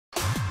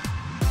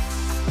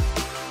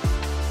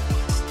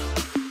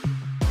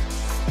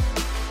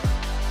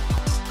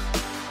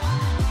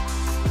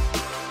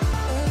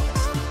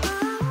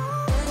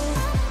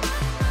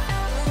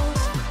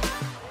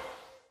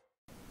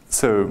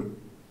So,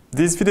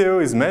 this video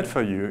is made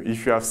for you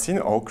if you have seen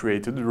or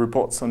created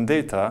reports on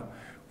data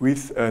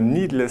with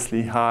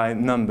needlessly high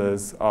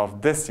numbers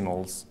of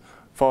decimals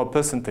for a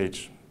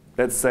percentage.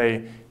 Let's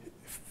say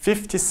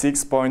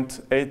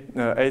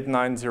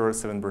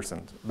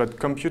 56.8907%, but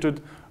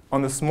computed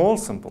on a small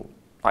sample,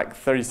 like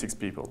 36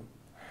 people.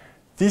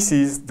 This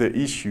is the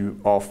issue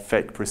of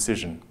fake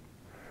precision.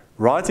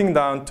 Writing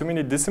down too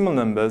many decimal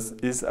numbers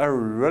is a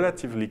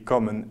relatively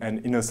common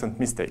and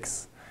innocent mistake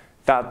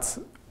that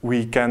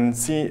we can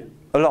see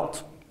a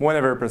lot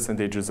whenever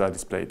percentages are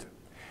displayed.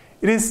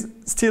 It is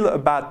still a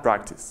bad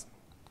practice.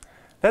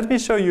 Let me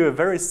show you a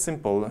very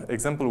simple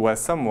example where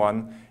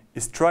someone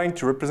is trying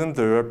to represent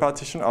the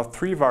repartition of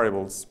three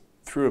variables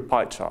through a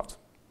pie chart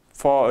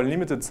for a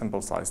limited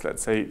sample size,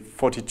 let's say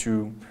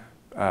 42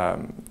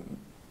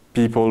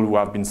 people who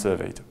have been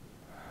surveyed.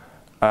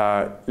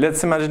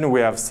 Let's imagine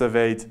we have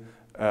surveyed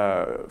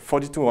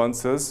 42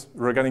 answers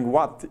regarding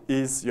what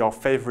is your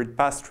favorite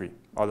pastry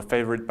or the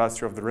favorite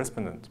pastry of the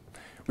respondent,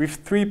 with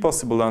three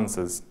possible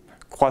answers: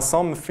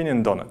 croissant, muffin,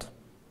 and donut.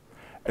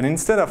 And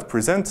instead of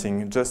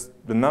presenting just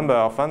the number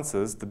of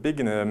answers, the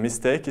big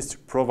mistake is to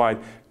provide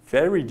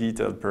very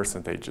detailed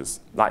percentages,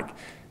 like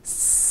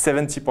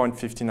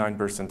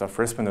 70.59% of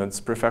respondents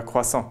prefer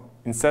croissant,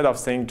 instead of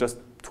saying just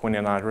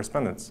 29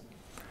 respondents.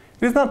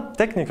 It is not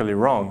technically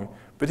wrong,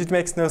 but it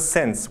makes no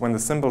sense when the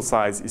sample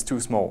size is too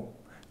small,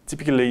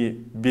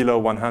 typically below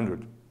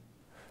 100.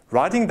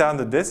 Writing down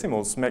the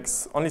decimals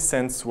makes only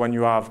sense when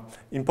you have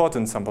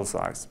important sample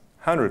size,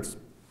 hundreds,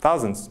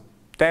 thousands,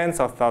 tens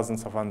of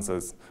thousands of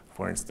answers,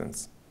 for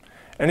instance.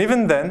 And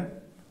even then,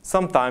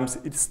 sometimes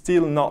it's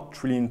still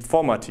not really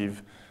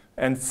informative,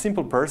 and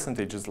simple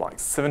percentages like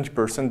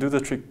 70% do the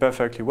trick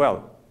perfectly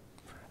well.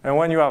 And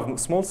when you have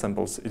small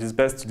samples, it is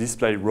best to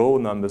display raw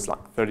numbers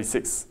like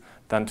 36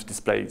 than to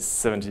display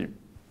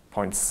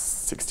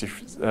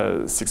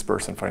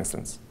 70.66%, for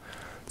instance.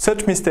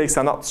 Such mistakes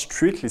are not,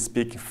 strictly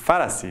speaking,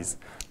 fallacies,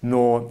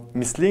 nor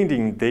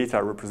misleading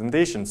data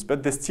representations,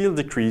 but they still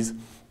decrease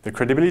the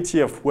credibility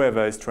of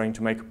whoever is trying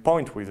to make a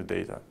point with the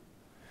data.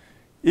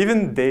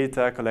 Even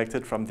data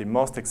collected from the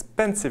most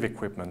expensive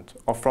equipment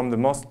or from the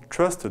most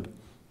trusted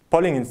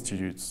polling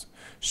institutes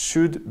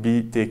should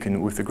be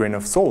taken with a grain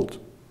of salt.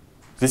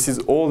 This is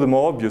all the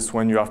more obvious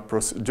when you have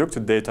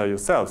produced data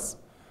yourselves.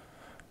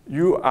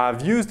 You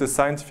have used a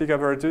scientific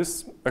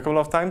apparatus a couple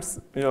of times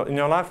in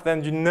your life,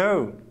 then you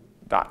know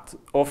that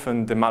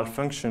often they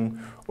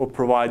malfunction or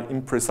provide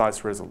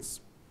imprecise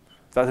results.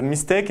 That a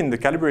mistake in the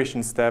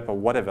calibration step or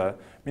whatever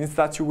means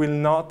that you will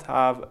not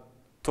have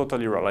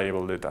totally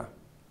reliable data.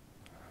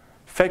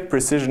 Fake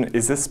precision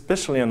is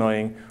especially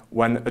annoying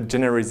when a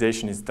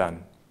generalization is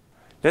done.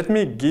 Let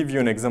me give you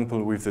an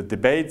example with the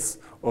debates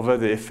over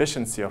the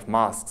efficiency of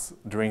masks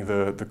during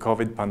the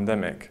COVID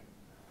pandemic.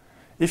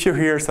 If you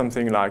hear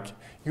something like,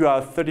 you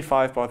have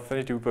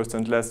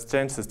 35.32% less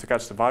chances to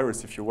catch the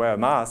virus if you wear a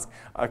mask,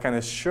 I can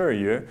assure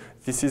you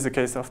this is a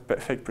case of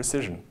fake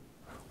precision.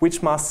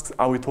 Which masks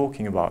are we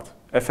talking about?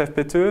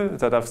 FFP2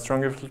 that have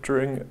stronger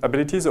filtering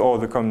abilities, or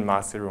the common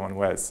masks everyone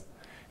wears?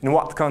 In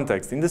what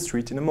context? In the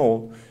street, in a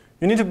mall?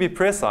 You need to be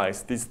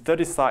precise. This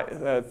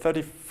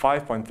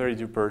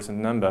 35.32%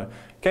 number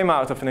came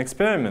out of an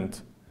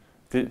experiment.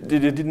 They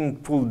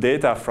didn't pull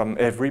data from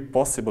every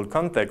possible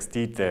context,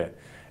 did they?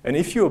 And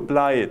if you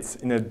apply it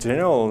in a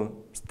general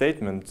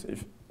statement,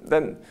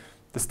 then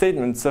the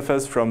statement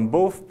suffers from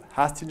both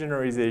hasty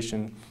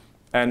generalization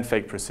and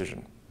fake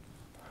precision.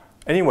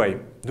 Anyway,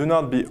 do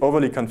not be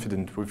overly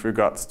confident with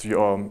regards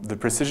to the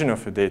precision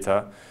of your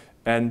data,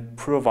 and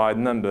provide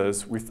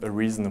numbers with a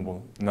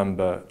reasonable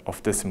number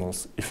of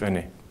decimals, if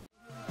any.